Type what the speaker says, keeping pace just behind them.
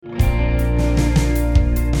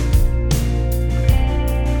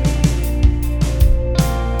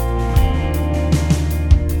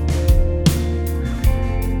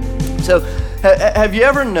So have you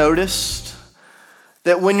ever noticed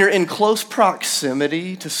that when you're in close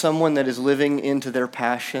proximity to someone that is living into their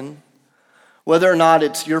passion, whether or not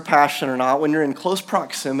it's your passion or not, when you're in close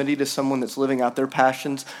proximity to someone that's living out their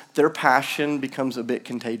passions, their passion becomes a bit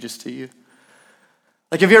contagious to you?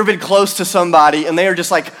 Like, have you ever been close to somebody and they are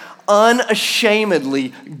just like unashamedly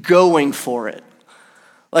going for it?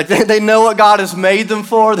 Like they know what God has made them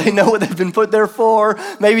for. They know what they've been put there for.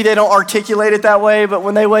 Maybe they don't articulate it that way, but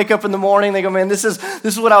when they wake up in the morning, they go, man, this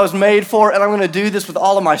is what I was made for, and I'm going to do this with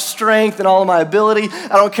all of my strength and all of my ability.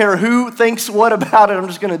 I don't care who thinks what about it. I'm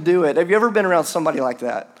just going to do it. Have you ever been around somebody like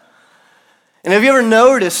that? And have you ever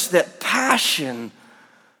noticed that passion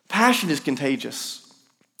is contagious?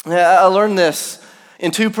 I learned this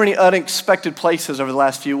in two pretty unexpected places over the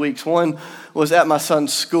last few weeks. One was at my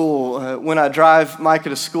son's school. When I drive Micah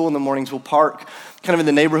to school in the mornings, we'll park kind of in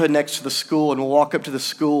the neighborhood next to the school, and we'll walk up to the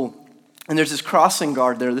school. And there's this crossing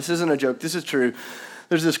guard there. This isn't a joke. This is true.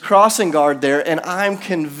 There's this crossing guard there, and I'm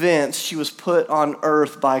convinced she was put on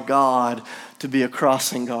earth by God to be a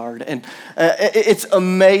crossing guard. And it's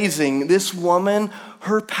amazing. This woman,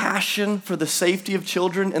 her passion for the safety of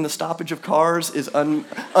children and the stoppage of cars is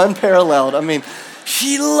unparalleled. I mean,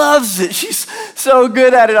 she loves it. She's so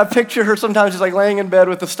good at it. I picture her sometimes just like laying in bed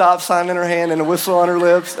with a stop sign in her hand and a whistle on her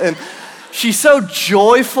lips. And she's so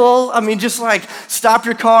joyful. I mean, just like, stop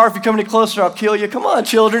your car. If you come any closer, I'll kill you. Come on,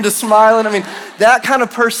 children, just smiling. I mean, that kind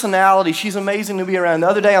of personality. She's amazing to be around. The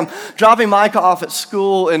other day, I'm dropping Micah off at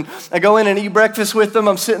school, and I go in and eat breakfast with them.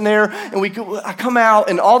 I'm sitting there, and I come out,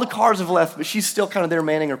 and all the cars have left, but she's still kind of there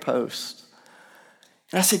manning her post.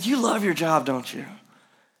 And I said, you love your job, don't you?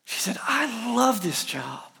 She said, I love this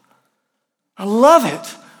job. I love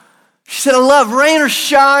it. She said, I love rain or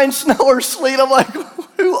shine, snow or sleet. I'm like,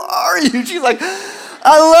 who are you? She's like,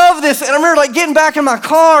 I love this. And I remember like getting back in my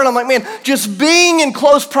car, and I'm like, man, just being in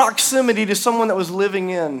close proximity to someone that was living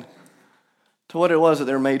in to what it was that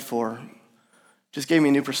they're made for just gave me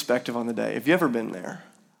a new perspective on the day. Have you ever been there?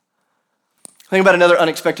 Think about another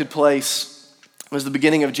unexpected place. It was the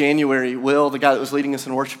beginning of January. Will, the guy that was leading us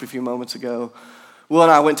in worship a few moments ago, Will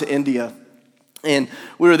and I went to India, and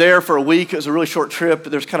we were there for a week. It was a really short trip.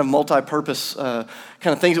 There's kind of multi-purpose kind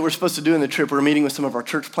of things that we're supposed to do in the trip. We were meeting with some of our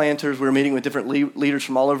church planters. We were meeting with different leaders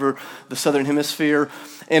from all over the Southern Hemisphere.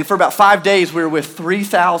 And for about 5 days, we were with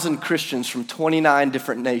 3,000 Christians from 29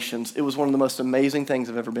 different nations. It was one of the most amazing things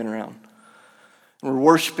I've ever been around. And we're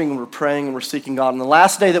worshiping, and we're praying, and we're seeking God. And the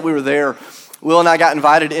last day that we were there, Will and I got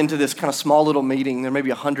invited into this kind of small little meeting. There may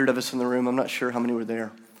be 100 of us in the room. I'm not sure how many were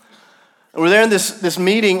there. And we're there in this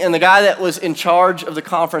meeting, and the guy that was in charge of the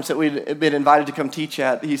conference that we'd been invited to come teach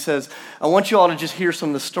at, he says, I want you all to just hear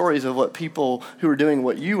some of the stories of what people who are doing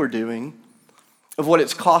what you are doing, of what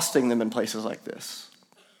it's costing them in places like this.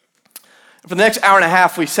 And for the next hour and a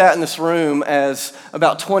half, we sat in this room as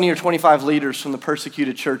about 20 or 25 leaders from the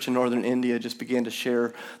persecuted church in northern India just began to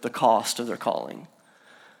share the cost of their calling.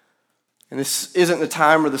 And this isn't the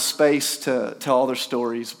time or the space to tell all their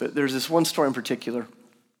stories, but there's this one story in particular.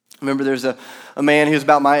 Remember, there's a man who was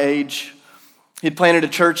about my age. He'd planted a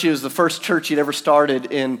church. It was the first church he'd ever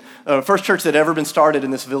started first church that had ever been started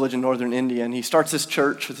in this village in northern India. And he starts this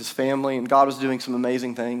church with his family, and God was doing some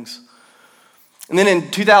amazing things. And then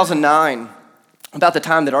in 2009, about the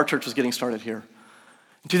time that our church was getting started here,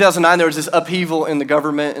 in 2009, there was this upheaval in the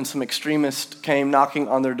government, and some extremists came knocking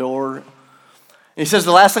on their door. And he says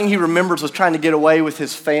the last thing he remembers was trying to get away with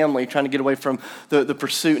his family, trying to get away from the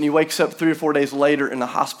pursuit. And he wakes up 3 or 4 days later in a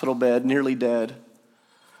hospital bed, nearly dead.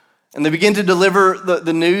 And they begin to deliver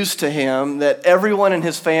the news to him that everyone in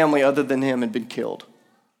his family other than him had been killed.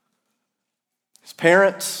 His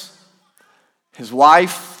parents, his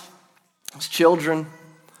wife, his children,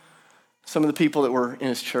 some of the people that were in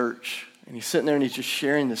his church. And he's sitting there and he's just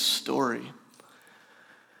sharing this story.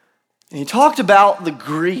 And he talked about the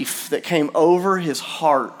grief that came over his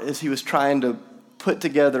heart as he was trying to put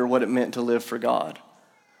together what it meant to live for God.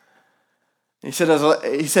 He said, as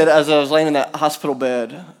I was laying in that hospital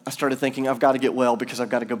bed, I started thinking, I've got to get well because I've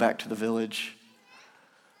got to go back to the village.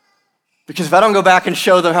 Because if I don't go back and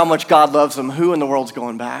show them how much God loves them, who in the world's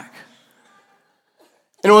going back?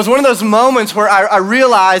 And it was one of those moments where I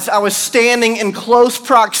realized I was standing in close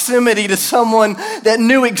proximity to someone that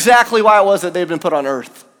knew exactly why it was that they'd been put on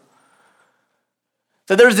earth.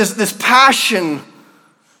 That there's this passion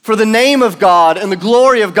for the name of God and the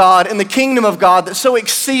glory of God and the kingdom of God that so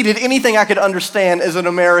exceeded anything I could understand as an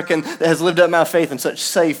American that has lived up my faith in such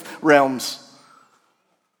safe realms.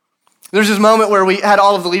 There's this moment where we had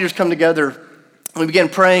all of the leaders come together and we began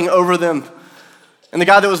praying over them. And the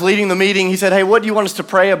guy that was leading the meeting, he said, hey, what do you want us to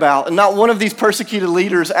pray about? And not one of these persecuted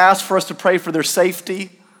leaders asked for us to pray for their safety.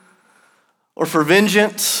 or for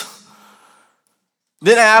vengeance.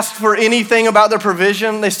 Didn't ask for anything about their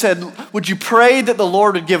provision. They said, would you pray that the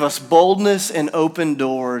Lord would give us boldness and open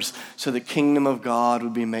doors so the kingdom of God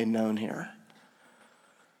would be made known here?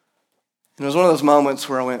 And it was one of those moments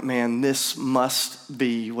where I went, man, this must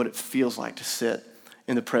be what it feels like to sit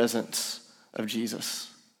in the presence of Jesus.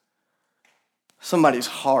 Somebody's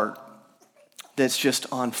heart that's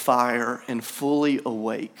just on fire and fully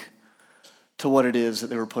awake to what it is that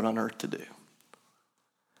they were put on earth to do.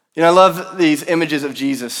 You know, I love these images of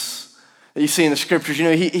Jesus that you see in the scriptures. You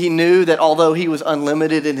know, he knew that although he was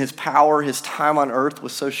unlimited in his power, his time on earth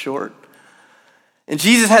was so short. And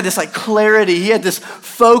Jesus had this like clarity. He had this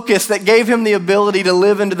focus that gave him the ability to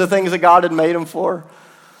live into the things that God had made him for.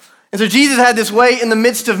 And so Jesus had this way in the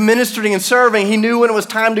midst of ministering and serving. He knew when it was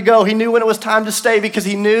time to go. He knew when it was time to stay because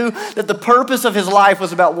he knew that the purpose of his life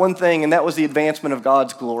was about one thing, and that was the advancement of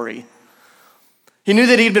God's glory. He knew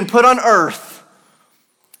that he'd been put on earth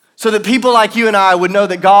so that people like you and I would know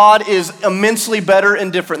that God is immensely better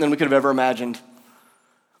and different than we could have ever imagined.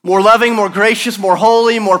 More loving, more gracious, more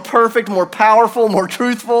holy, more perfect, more powerful, more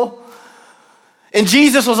truthful. And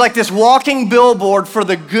Jesus was like this walking billboard for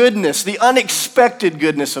the goodness, the unexpected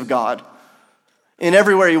goodness of God. And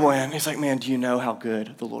everywhere he went, he's like, man, do you know how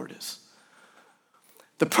good the Lord is?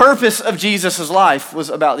 The purpose of Jesus' life was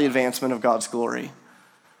about the advancement of God's glory.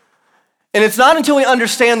 And it's not until we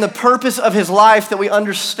understand the purpose of his life that we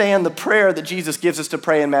understand the prayer that Jesus gives us to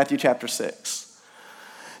pray in Matthew chapter 6.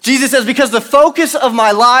 Jesus says, because the focus of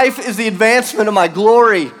my life is the advancement of my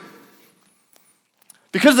glory.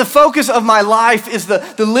 Because the focus of my life is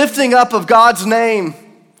the lifting up of God's name.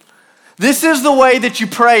 This is the way that you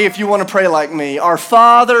pray if you want to pray like me. Our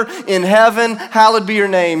Father in heaven, hallowed be your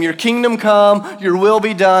name. Your kingdom come, your will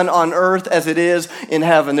be done on earth as it is in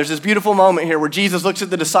heaven. There's this beautiful moment here where Jesus looks at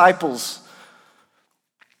the disciples.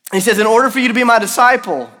 He says, in order for you to be my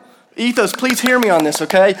disciple, Ethos, please hear me on this,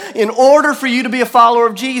 okay? In order for you to be a follower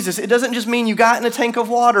of Jesus, it doesn't just mean you got in a tank of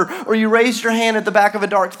water or you raised your hand at the back of a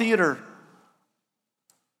dark theater.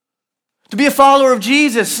 To be a follower of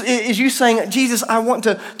Jesus is you saying, Jesus, I want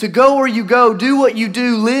to go where you go, do what you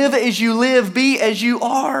do, live as you live, be as you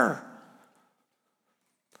are.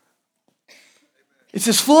 It's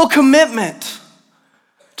this full commitment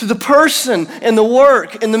to the person and the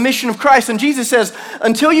work and the mission of Christ. And Jesus says,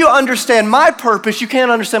 until you understand my purpose, you can't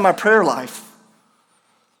understand my prayer life.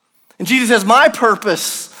 And Jesus says, my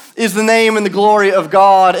purpose is the name and the glory of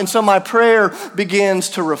God. And so my prayer begins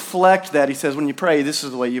to reflect that. He says, when you pray, this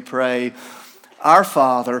is the way you pray. Our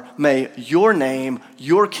Father, may your name,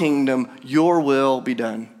 your kingdom, your will be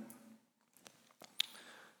done.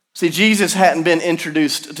 See, Jesus hadn't been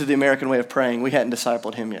introduced to the American way of praying. We hadn't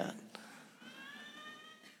discipled him yet.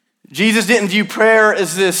 Jesus didn't view prayer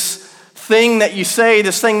as this thing that you say,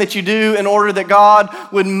 this thing that you do in order that God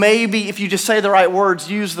would maybe, if you just say the right words,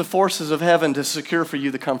 use the forces of heaven to secure for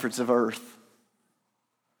you the comforts of earth.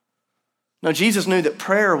 No, Jesus knew that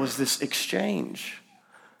prayer was this exchange.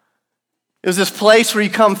 It was this place where you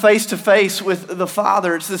come face to face with the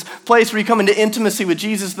Father. It's this place where you come into intimacy with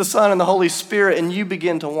Jesus, the Son, and the Holy Spirit, and you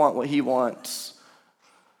begin to want what he wants.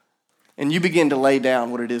 And you begin to lay down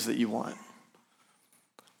what it is that you want.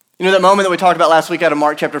 You know that moment that we talked about last week out of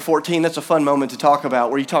Mark chapter 14? That's a fun moment to talk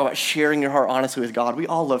about, where you talk about sharing your heart honestly with God. We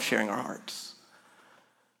all love sharing our hearts.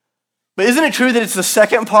 But isn't it true that it's the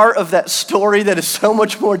second part of that story that is so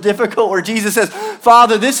much more difficult, where Jesus says,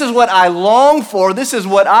 Father, this is what I long for, this is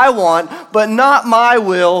what I want, but not my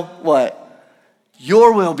will, what?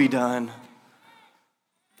 Your will be done.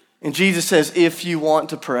 And Jesus says, if you want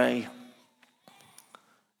to pray,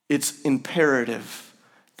 it's imperative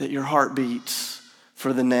that your heart beats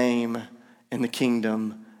for the name and the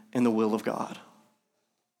kingdom and the will of God.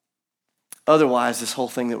 Otherwise, this whole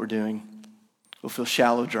thing that we're doing will feel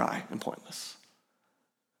shallow, dry, and pointless.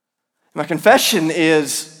 My confession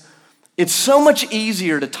is, it's so much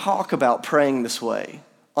easier to talk about praying this way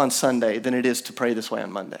on Sunday than it is to pray this way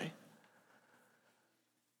on Monday.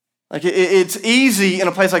 Like it's easy in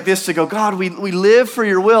a place like this to go, God, we live for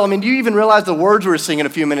your will. I mean, do you even realize the words we were singing in a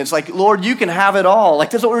few minutes? Like, Lord, you can have it all. Like,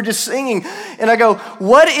 that's what we were just singing. And I go,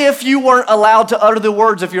 what if you weren't allowed to utter the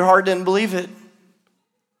words if your heart didn't believe it?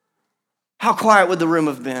 How quiet would the room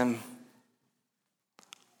have been?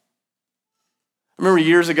 I remember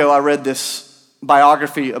years ago I read this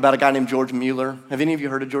biography about a guy named George Mueller. Have any of you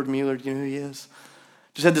heard of George Mueller? Do you know who he is?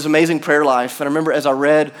 Just had this amazing prayer life. And I remember as I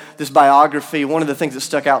read this biography, one of the things that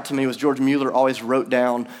stuck out to me was George Mueller always wrote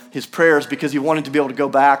down his prayers because he wanted to be able to go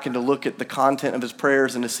back and to look at the content of his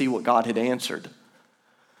prayers and to see what God had answered.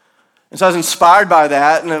 And so I was inspired by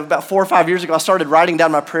that, and about 4 or 5 years ago, I started writing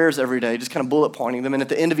down my prayers every day, just kind of bullet pointing them, and at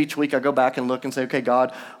the end of each week, I go back and look and say, okay,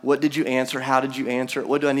 God, what did you answer? How did you answer it?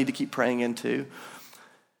 What do I need to keep praying into?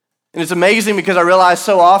 And it's amazing because I realized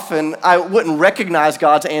so often I wouldn't recognize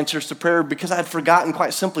God's answers to prayer because I had forgotten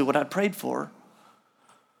quite simply what I'd prayed for.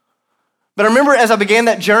 But I remember as I began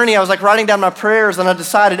that journey, I was like writing down my prayers, and I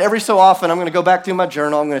decided every so often I'm going to go back through my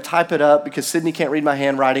journal. I'm going to type it up because Sydney can't read my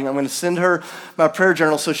handwriting. I'm going to send her my prayer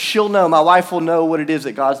journal so she'll know, my wife will know what it is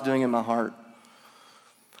that God's doing in my heart.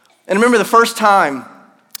 And I remember the first time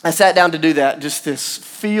I sat down to do that, just this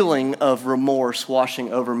feeling of remorse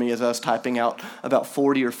washing over me as I was typing out about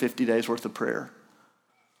 40 or 50 days worth of prayer.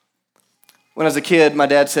 When I was a kid, my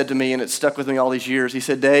dad said to me, and it stuck with me all these years, he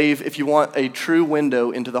said, Dave, if you want a true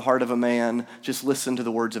window into the heart of a man, just listen to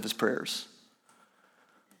the words of his prayers.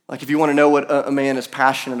 Like if you want to know what a man is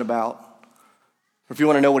passionate about, or if you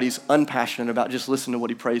want to know what he's unpassionate about, just listen to what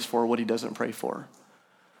he prays for or what he doesn't pray for. And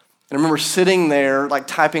I remember sitting there, like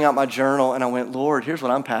typing out my journal, and I went, Lord, here's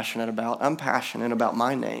what I'm passionate about. I'm passionate about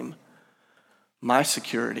my name, my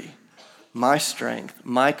security, my strength,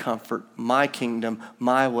 my comfort, my kingdom,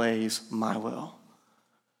 my ways, my will.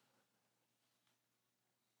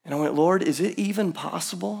 And I went, Lord, is it even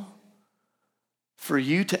possible for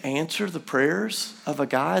you to answer the prayers of a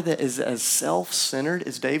guy that is as self-centered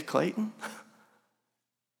as Dave Clayton?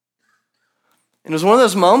 And it was one of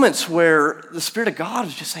those moments where the Spirit of God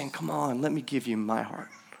was just saying, come on, let me give you my heart.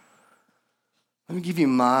 Let me give you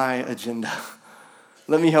my agenda.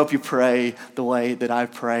 Let me help you pray the way that I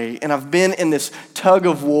pray. And I've been in this tug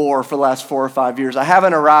of war for the last 4 or 5 years. I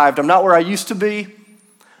haven't arrived. I'm not where I used to be.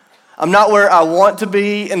 I'm not where I want to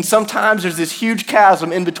be. And sometimes there's this huge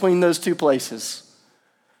chasm in between those two places.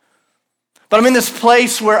 But I'm in this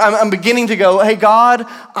place where I'm beginning to go, hey, God,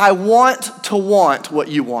 I want to want what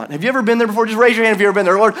you want. Have you ever been there before? Just raise your hand if you've ever been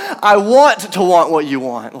there. Lord, I want to want what you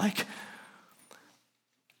want. Like,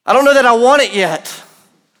 I don't know that I want it yet.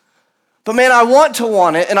 But man, I want to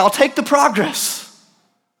want it, and I'll take the progress.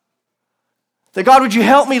 That God, would you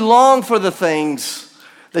help me long for the things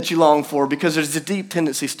that you long for, because there's a deep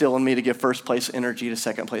tendency still in me to give first place energy to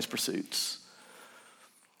second place pursuits.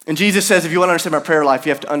 And Jesus says, if you want to understand my prayer life,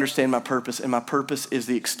 you have to understand my purpose, and my purpose is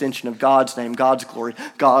the extension of God's name, God's glory,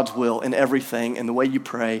 God's will in everything, and the way you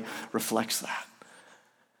pray reflects that.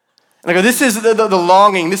 And I go, this is the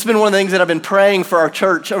longing. This has been one of the things that I've been praying for our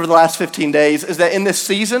church over the last 15 days, is that in this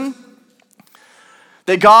season,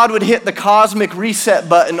 that God would hit the cosmic reset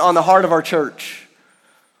button on the heart of our church.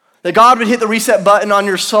 That God would hit the reset button on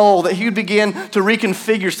your soul, that he would begin to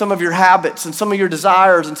reconfigure some of your habits and some of your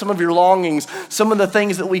desires and some of your longings, some of the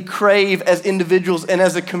things that we crave as individuals and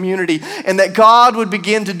as a community, and that God would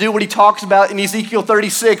begin to do what he talks about in Ezekiel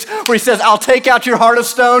 36, where he says, I'll take out your heart of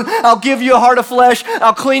stone, I'll give you a heart of flesh,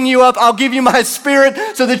 I'll clean you up, I'll give you my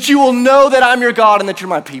spirit so that you will know that I'm your God and that you're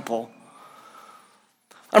my people.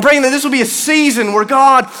 I'm praying that this will be a season where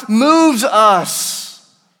God moves us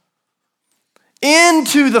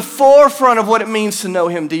into the forefront of what it means to know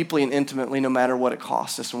him deeply and intimately, no matter what it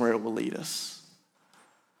costs us and where it will lead us.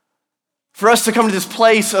 For us to come to this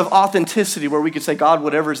place of authenticity where we could say, God,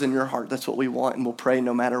 whatever's in your heart, that's what we want, and we'll pray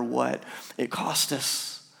no matter what it costs us.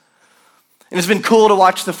 And it's been cool to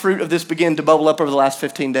watch the fruit of this begin to bubble up over the last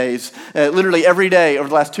 15 days. Literally every day over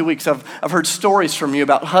the last 2 weeks, I've heard stories from you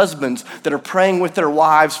about husbands that are praying with their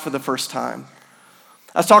wives for the first time.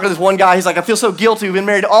 I was talking to this one guy, he's like, I feel so guilty. We've been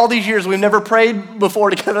married all these years. We've never prayed before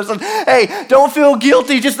together. I said, hey, don't feel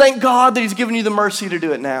guilty. Just thank God that he's given you the mercy to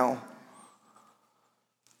do it now.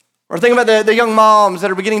 Or think about the young moms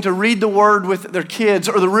that are beginning to read the word with their kids,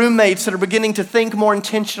 or the roommates that are beginning to think more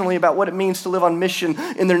intentionally about what it means to live on mission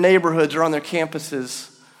in their neighborhoods or on their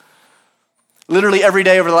campuses. Literally every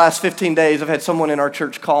day over the last 15 days, I've had someone in our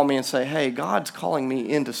church call me and say, hey, God's calling me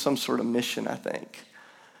into some sort of mission, I think.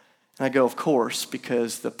 And I go, of course,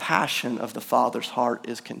 because the passion of the Father's heart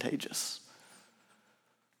is contagious.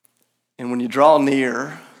 And when you draw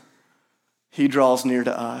near, he draws near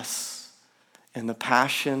to us. And the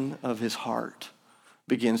passion of his heart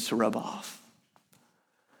begins to rub off.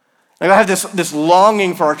 I have this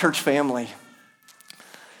longing for our church family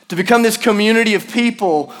to become this community of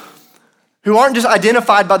people who aren't just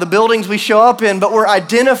identified by the buildings we show up in, but we're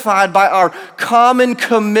identified by our common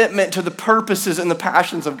commitment to the purposes and the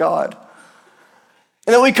passions of God.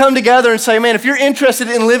 And that we come together and say, man, if you're interested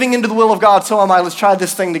in living into the will of God, so am I. Let's try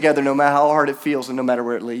this thing together, no matter how hard it feels and no matter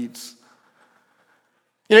where it leads.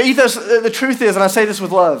 You know, ethos, the truth is, and I say this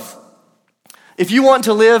with love, if you want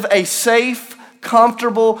to live a safe,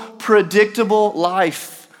 comfortable, predictable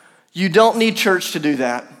life, you don't need church to do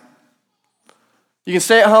that. You can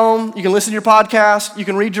stay at home, you can listen to your podcast, you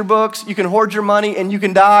can read your books, you can hoard your money, and you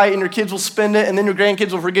can die, and your kids will spend it, and then your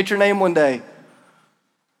grandkids will forget your name one day.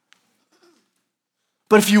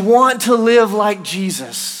 But if you want to live like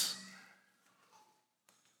Jesus,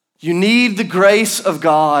 you need the grace of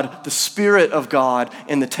God, the Spirit of God,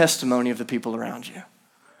 and the testimony of the people around you.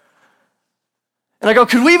 And I go,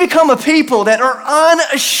 could we become a people that are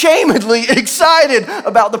unashamedly excited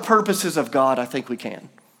about the purposes of God? I think we can.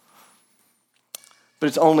 But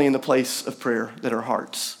it's only in the place of prayer that our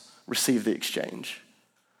hearts receive the exchange.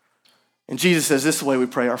 And Jesus says, this is the way we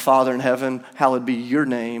pray: our Father in heaven, hallowed be your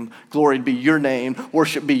name, gloried be your name,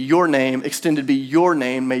 worship be your name, extended be your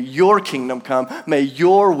name, may your kingdom come, may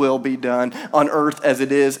your will be done on earth as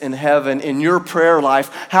it is in heaven. In your prayer life,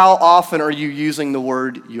 how often are you using the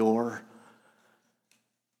word your?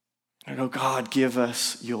 I go, God, give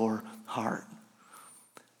us your heart.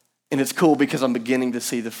 And it's cool because I'm beginning to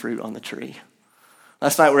see the fruit on the tree.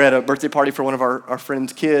 Last night we were at a birthday party for one of our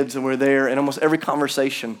friends' kids, and we're there, and almost every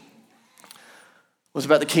conversation was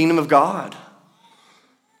about the kingdom of God.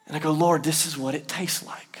 And I go, Lord, this is what it tastes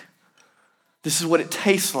like. This is what it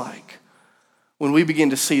tastes like when we begin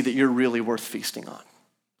to see that you're really worth feasting on.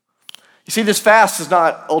 You see, this fast is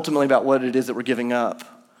not ultimately about what it is that we're giving up.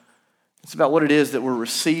 It's about what it is that we're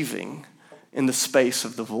receiving in the space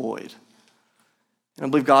of the void. And I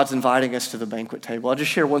believe God's inviting us to the banquet table. I'll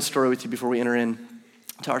just share one story with you before we enter into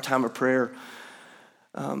our time of prayer.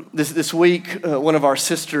 This week, one of our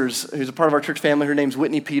sisters, who's a part of our church family, her name's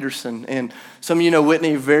Whitney Peterson. And some of you know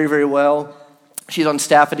Whitney very, very well. She's on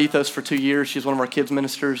staff at Ethos for 2 years. She's one of our kids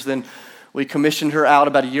ministers. Then we commissioned her out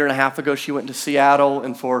about 1.5 years ago. She went to Seattle,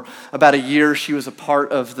 and for about a year, she was a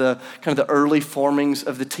part of the kind of the early formings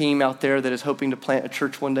of the team out there that is hoping to plant a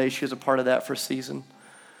church one day. She was a part of that for a season.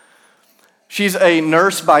 She's a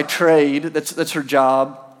nurse by trade. That's her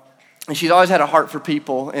job. And she's always had a heart for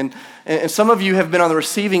people. And some of you have been on the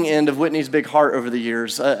receiving end of Whitney's big heart over the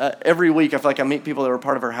years. Every week, I feel like I meet people that were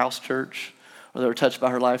part of her house church or that were touched by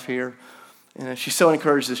her life here. And she so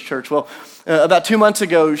encouraged this church. Well, about 2 months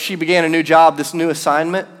ago, she began a new job, this new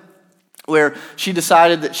assignment, where she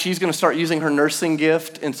decided that she's going to start using her nursing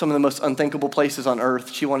gift in some of the most unthinkable places on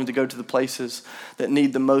earth. She wanted to go to the places that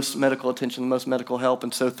need the most medical attention, the most medical help.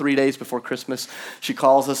 And so 3 days before Christmas, she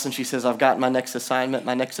calls us and she says, I've got my next assignment.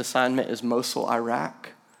 My next assignment is Mosul, Iraq.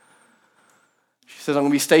 She says, I'm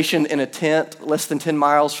going to be stationed in a tent less than 10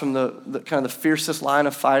 miles from the kind of the fiercest line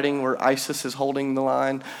of fighting where ISIS is holding the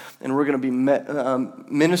line. And we're going to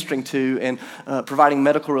be ministering to and providing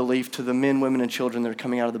medical relief to the men, women, and children that are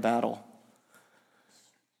coming out of the battle.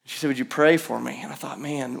 She said, would you pray for me? And I thought,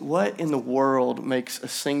 man, what in the world makes a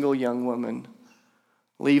single young woman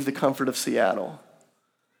leave the comfort of Seattle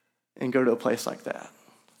and go to a place like that?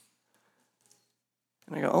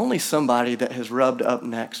 And I go, only somebody that has rubbed up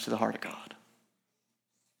next to the heart of God.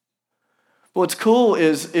 But what's cool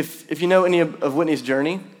is if you know any of Whitney's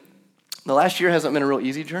journey, the last year hasn't been a real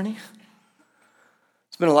easy journey.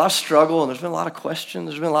 It's been a lot of struggle, and there's been a lot of questions.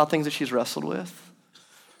 There's been a lot of things that she's wrestled with.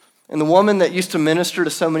 And the woman that used to minister to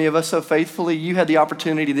so many of us so faithfully, you had the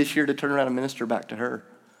opportunity this year to turn around and minister back to her.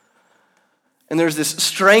 And there's this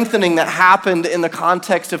strengthening that happened in the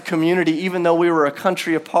context of community, even though we were a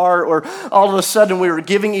country apart, or all of a sudden we were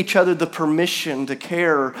giving each other the permission to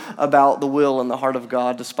care about the will and the heart of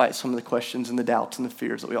God, despite some of the questions and the doubts and the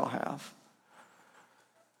fears that we all have.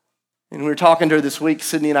 And we were talking to her this week,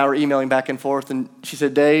 Sydney and I were emailing back and forth, and she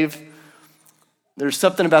said, Dave, there's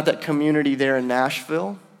something about that community there in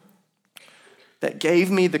Nashville that gave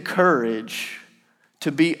me the courage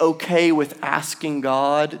to be okay with asking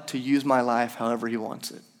God to use my life however he wants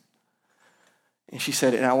it. And she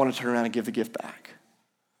said, and I want to turn around and give the gift back.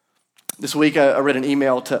 This week I read an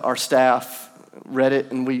email to our staff, read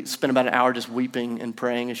it, and we spent about an hour just weeping and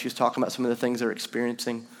praying, and she was talking about some of the things they're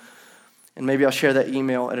experiencing. And maybe I'll share that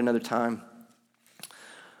email at another time.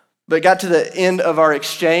 But it got to the end of our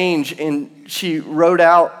exchange, and she wrote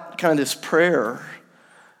out kind of this prayer.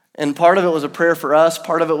 And part of it was a prayer for us.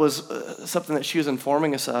 Part of it was something that she was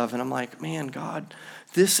informing us of. And I'm like, man, God,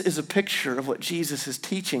 this is a picture of what Jesus is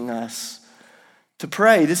teaching us to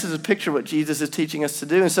pray. This is a picture of what Jesus is teaching us to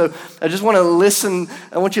do. And so I just want to listen.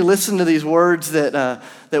 I want you to listen to these words that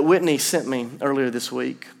Whitney sent me earlier this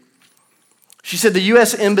week. She said, the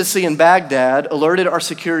U.S. Embassy in Baghdad alerted our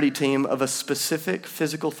security team of a specific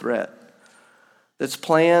physical threat that's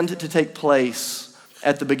planned to take place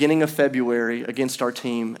at the beginning of February against our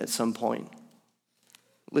team at some point.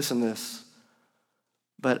 Listen to this.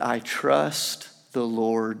 But I trust the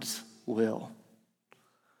Lord's will.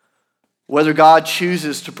 Whether God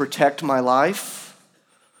chooses to protect my life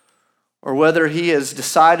or whether he has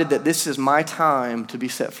decided that this is my time to be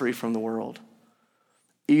set free from the world.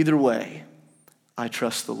 Either way, I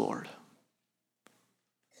trust the Lord.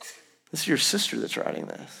 This is your sister that's writing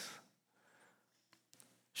this.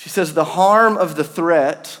 She says, the harm of the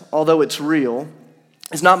threat, although it's real,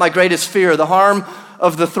 is not my greatest fear. The harm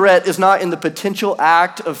of the threat is not in the potential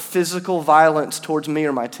act of physical violence towards me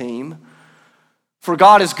or my team. For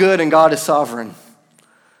God is good and God is sovereign.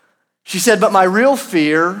 She said, but my real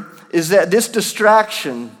fear is that this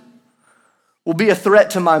distraction will be a threat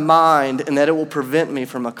to my mind and that it will prevent me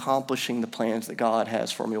from accomplishing the plans that God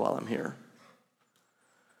has for me while I'm here.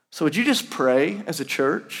 So would you just pray as a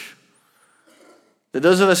church that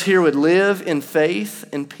those of us here would live in faith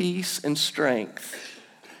and peace and strength,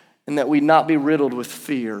 and that we not be riddled with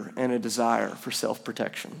fear and a desire for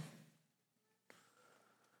self-protection.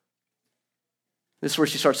 This is where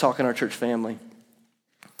she starts talking to our church family.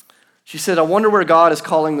 She said, I wonder where God is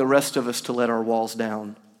calling the rest of us to let our walls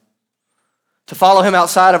down, to follow him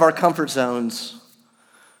outside of our comfort zones.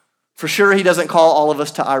 For sure, he doesn't call all of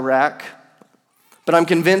us to Iraq, but I'm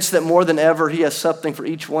convinced that more than ever, he has something for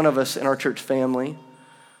each one of us in our church family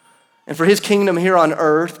and for his kingdom here on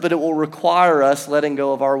earth, but it will require us letting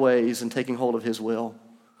go of our ways and taking hold of his will.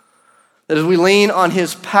 That as we lean on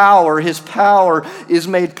his power is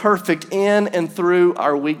made perfect in and through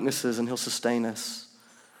our weaknesses, and he'll sustain us.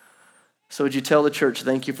 So would you tell the church,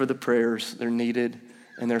 thank you for the prayers. They're needed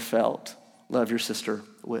and they're felt. Love your sister,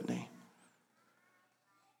 Whitney.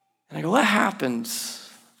 And I go, what happens?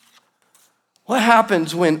 What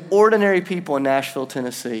happens when ordinary people in Nashville,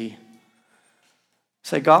 Tennessee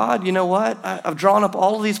say, God, you know what? I've drawn up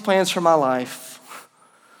all of these plans for my life.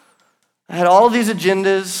 I had all of these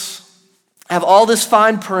agendas. I have all this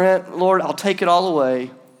fine print. Lord, I'll take it all away.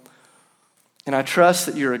 And I trust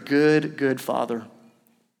that you're a good, good Father.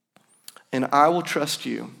 And I will trust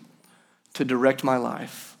you to direct my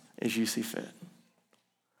life as you see fit.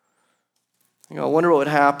 I wonder what would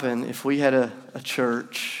happen if we had a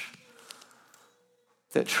church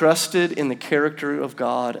that trusted in the character of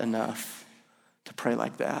God enough to pray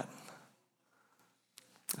like that.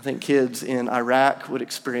 I think kids in Iraq would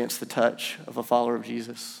experience the touch of a follower of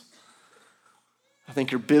Jesus. I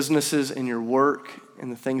think your businesses and your work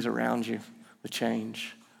and the things around you would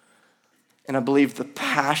change. And I believe the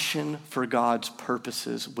passion for God's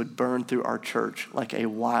purposes would burn through our church like a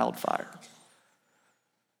wildfire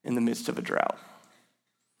in the midst of a drought.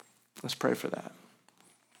 Let's pray for that.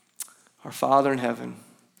 Our Father in heaven,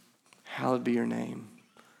 hallowed be your name.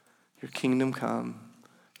 Your kingdom come,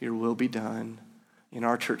 your will be done in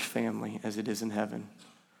our church family as it is in heaven.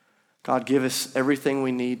 God, give us everything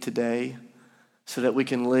we need today so that we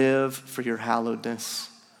can live for your hallowedness,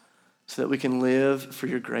 so that we can live for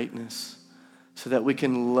your greatness, so that we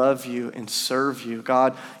can love you and serve you.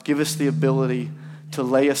 God, give us the ability to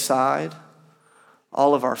lay aside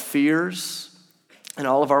all of our fears and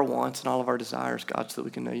all of our wants and all of our desires, God, so that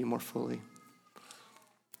we can know you more fully.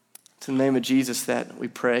 It's in the name of Jesus that we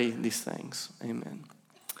pray these things. Amen.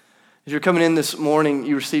 As you're coming in this morning,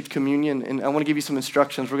 you received communion, and I want to give you some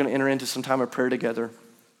instructions. We're going to enter into some time of prayer together.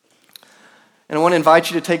 And I want to invite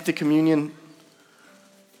you to take the communion.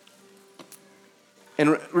 And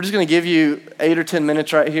we're just going to give you 8 or 10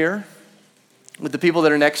 minutes right here with the people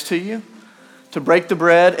that are next to you to break the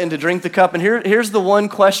bread and to drink the cup. And here's the one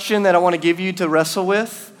question that I want to give you to wrestle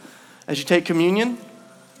with as you take communion.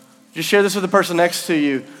 Just share this with the person next to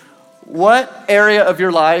you. What area of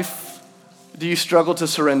your life do you struggle to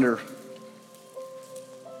surrender?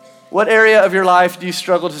 What area of your life do you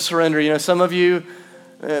struggle to surrender? You know, some of you,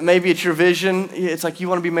 maybe it's your vision. It's like you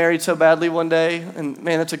want to be married so badly one day, and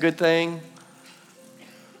man, that's a good thing.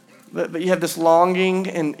 But you have this longing,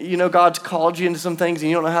 and you know God's called you into some things, and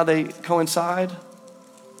you don't know how they coincide.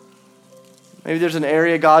 Maybe there's an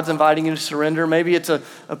area God's inviting you to surrender. Maybe it's a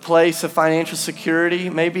place of financial security.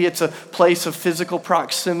 Maybe it's a place of physical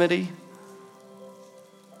proximity.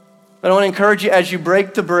 But I want to encourage you as you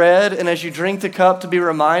break the bread and as you drink the cup to be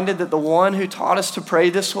reminded that the one who taught us to pray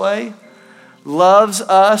this way loves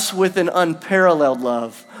us with an unparalleled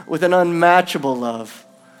love, with an unmatchable love.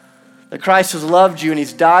 That Christ has loved you and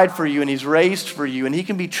he's died for you and he's raised for you, and he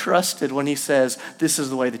can be trusted when he says, this is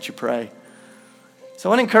the way that you pray. So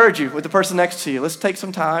I want to encourage you with the person next to you. Let's take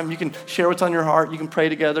some time. You can share what's on your heart. You can pray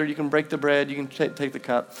together. You can break the bread. You can take the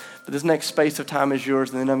cup. But this next space of time is yours,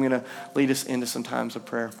 and then I'm going to lead us into some times of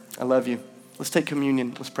prayer. I love you. Let's take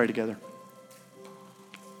communion. Let's pray together.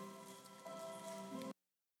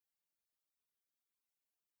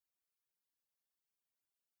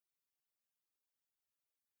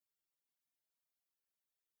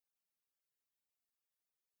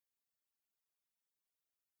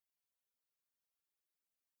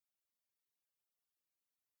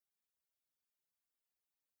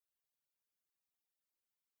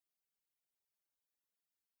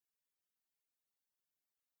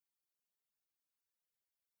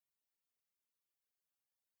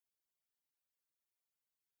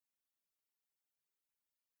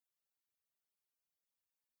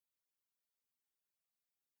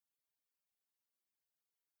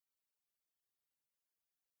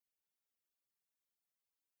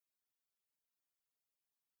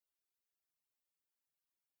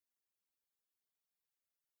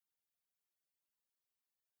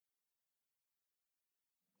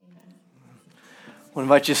 I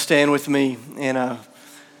invite you to stand with me and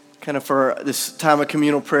kind of for this time of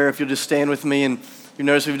communal prayer, if you'll just stand with me. And you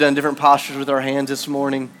notice we've done different postures with our hands this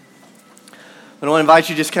morning. But I want to invite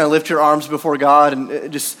you to just kind of lift your arms before God, and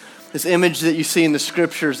just this image that you see in the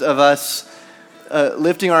scriptures of us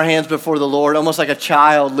lifting our hands before the Lord, almost like a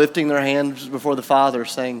child lifting their hands before the Father,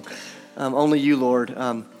 saying, only you, Lord,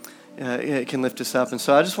 can lift us up. And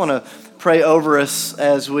so I just want to pray over us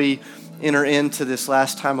as we enter into this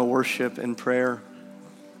last time of worship and prayer.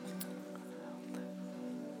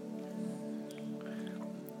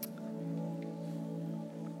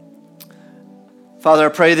 Father, I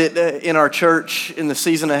pray that in our church, in the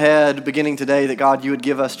season ahead, beginning today, that God, you would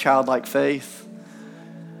give us childlike faith.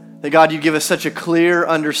 That God, you give us such a clear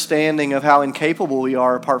understanding of how incapable we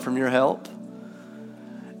are apart from your help.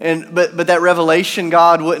 But that revelation,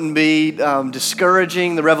 God, wouldn't be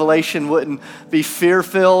discouraging. The revelation wouldn't be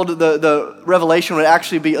fear-filled. The revelation would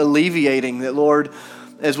actually be alleviating. That, Lord,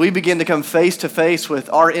 as we begin to come face to face with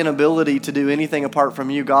our inability to do anything apart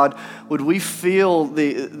from you, God, would we feel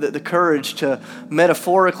the courage to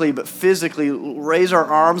metaphorically but physically raise our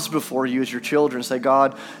arms before you as your children and say,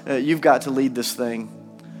 God, you've got to lead this thing.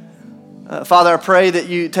 Father, I pray that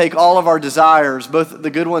you take all of our desires, both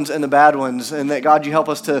the good ones and the bad ones, and that, God, you help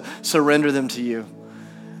us to surrender them to you.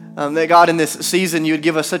 That, God, in this season, you would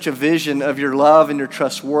give us such a vision of your love and your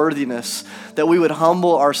trustworthiness that we would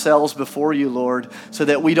humble ourselves before you, Lord, so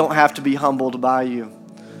that we don't have to be humbled by you.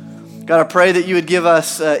 God, I pray that you would give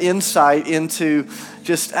us insight into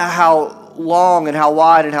just how long and how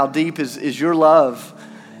wide and how deep is your love,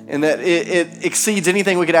 and that it exceeds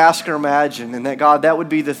anything we could ask or imagine, and that, God, that would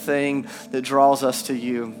be the thing that draws us to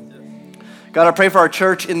you. God, I pray for our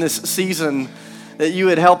church in this season that you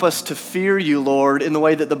would help us to fear you, Lord, in the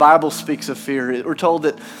way that the Bible speaks of fear. We're told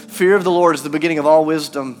that fear of the Lord is the beginning of all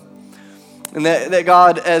wisdom. And that,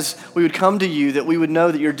 God, as we would come to you, that we would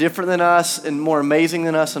know that you're different than us and more amazing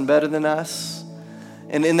than us and better than us.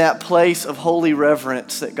 And in that place of holy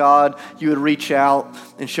reverence, that, God, you would reach out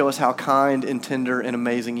and show us how kind and tender and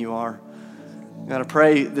amazing you are. God, I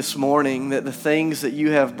pray this morning that the things that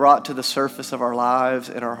you have brought to the surface of our lives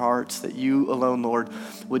and our hearts, that you alone, Lord,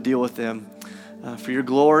 would deal with them. For your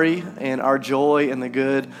glory and our joy and the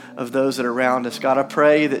good of those that are around us. God, I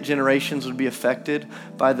pray that generations would be affected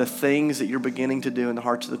by the things that you're beginning to do in the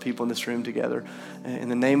hearts of the people in this room together. In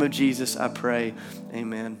the name of Jesus, I pray,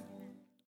 amen.